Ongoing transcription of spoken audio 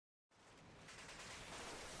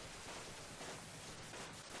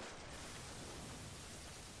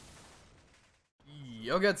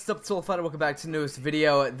Yo guys, what's up, Soulifyed, welcome back to the newest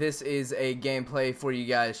video. This is a gameplay for you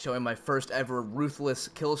guys showing my first ever Ruthless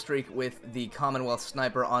Killstreak with the Commonwealth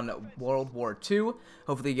sniper on World War II.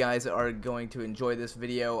 Hopefully you guys are going to enjoy this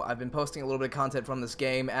video. I've been posting a little bit of content from this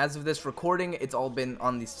game. As of this recording, it's all been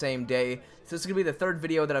on the same day. So this is going to be the third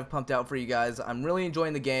video that I've pumped out for you guys. I'm really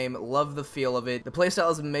enjoying the game, love the feel of it. The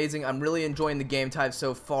playstyle is amazing. I'm really enjoying the game type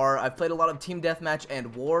so far. I've played a lot of Team Deathmatch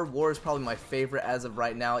and War. War is probably my favorite as of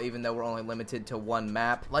right now, even though we're only limited to one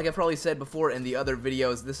map. Like I've probably said before in the other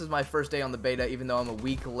videos, this is my first day on the beta, even though I'm a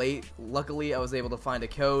week late. Luckily, I was able to find a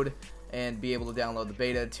code and be able to download the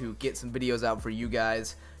beta to get some videos out for you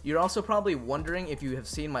guys. You're also probably wondering, if you have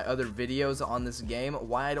seen my other videos on this game,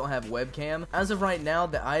 why I don't have webcam. As of right now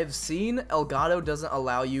that I have seen, Elgato doesn't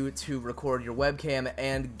allow you to record your webcam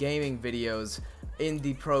and gaming videos in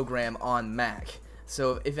the program on Mac.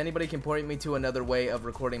 So if anybody can point me to another way of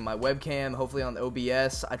recording my webcam, hopefully on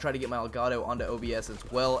OBS. I tried to get my Elgato onto OBS as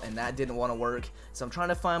well, and that didn't want to work. So I'm trying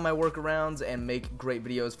to find my workarounds and make great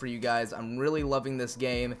videos for you guys. I'm really loving this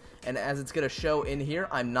game, and as it's going to show in here,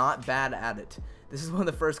 I'm not bad at it. This is one of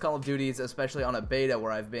the first Call of Duties, especially on a beta,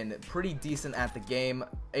 where I've been pretty decent at the game,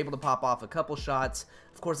 able to pop off a couple shots.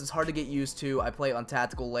 Of course, it's hard to get used to. I play on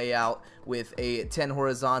tactical layout with a 10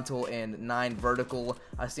 horizontal and 9 vertical.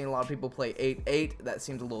 I've seen a lot of people play 8-8. That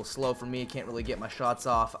seems a little slow for me. Can't really get my shots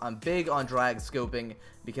off. I'm big on drag scoping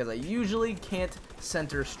because I usually can't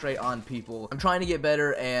center straight on people. I'm trying to get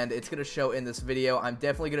better, and it's going to show in this video. I'm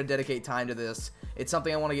definitely going to dedicate time to this. It's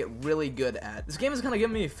something I want to get really good at. This game is kind of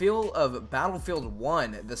giving me a feel of Battlefield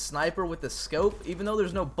 1, the sniper with the scope. Even though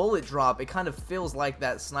there's no bullet drop, it kind of feels like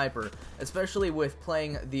that sniper, especially with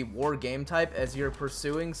playing the war game type as you're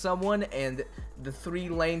pursuing someone, and the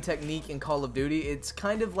 3-lane technique in Call of Duty. It's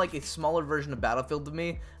kind of like a smaller version of Battlefield to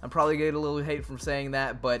me. I'm probably getting a little hate from saying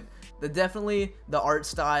that, but definitely the art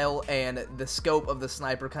style and the scope of the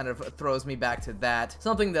sniper kind of throws me back to that.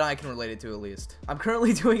 Something that I can relate it to, at least. I'm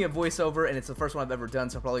currently doing a voiceover, and it's the first one I've ever done,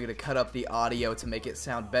 so I'm probably going to cut up the audio to make it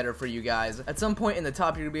sound better for you guys. At some point in the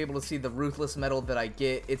top, you're going to be able to see the Ruthless medal that I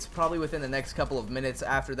get. It's probably within the next couple of minutes.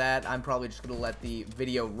 After that, I'm probably just going to let the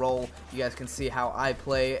video roll. You guys can see how I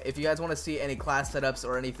play. If you guys want to see any class setups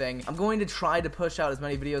or anything, I'm going to try to push out as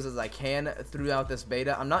many videos as I can throughout this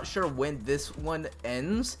beta. I'm not sure when this one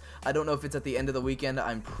ends. I don't know if it's at the end of the weekend.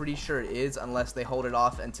 I'm pretty sure it is, unless they hold it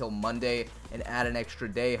off until Monday and add an extra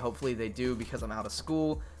day. Hopefully they do, because I'm out of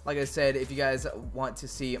school. Like I said, if you guys want to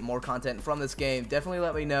see more content from this game, definitely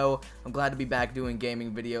let me know. I'm glad to be back doing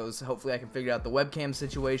gaming videos. Hopefully I can figure out the webcam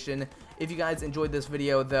situation. If you guys enjoyed this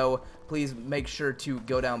video, though, please make sure to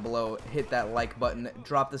go down below, hit that like button,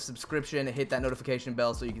 drop the subscription, hit that notification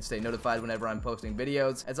bell so you can stay notified whenever I'm posting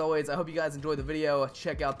videos. As always, I hope you guys enjoyed the video.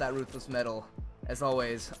 Check out that Ruthless medal. As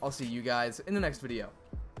always, I'll see you guys in the next video.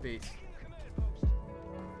 Peace.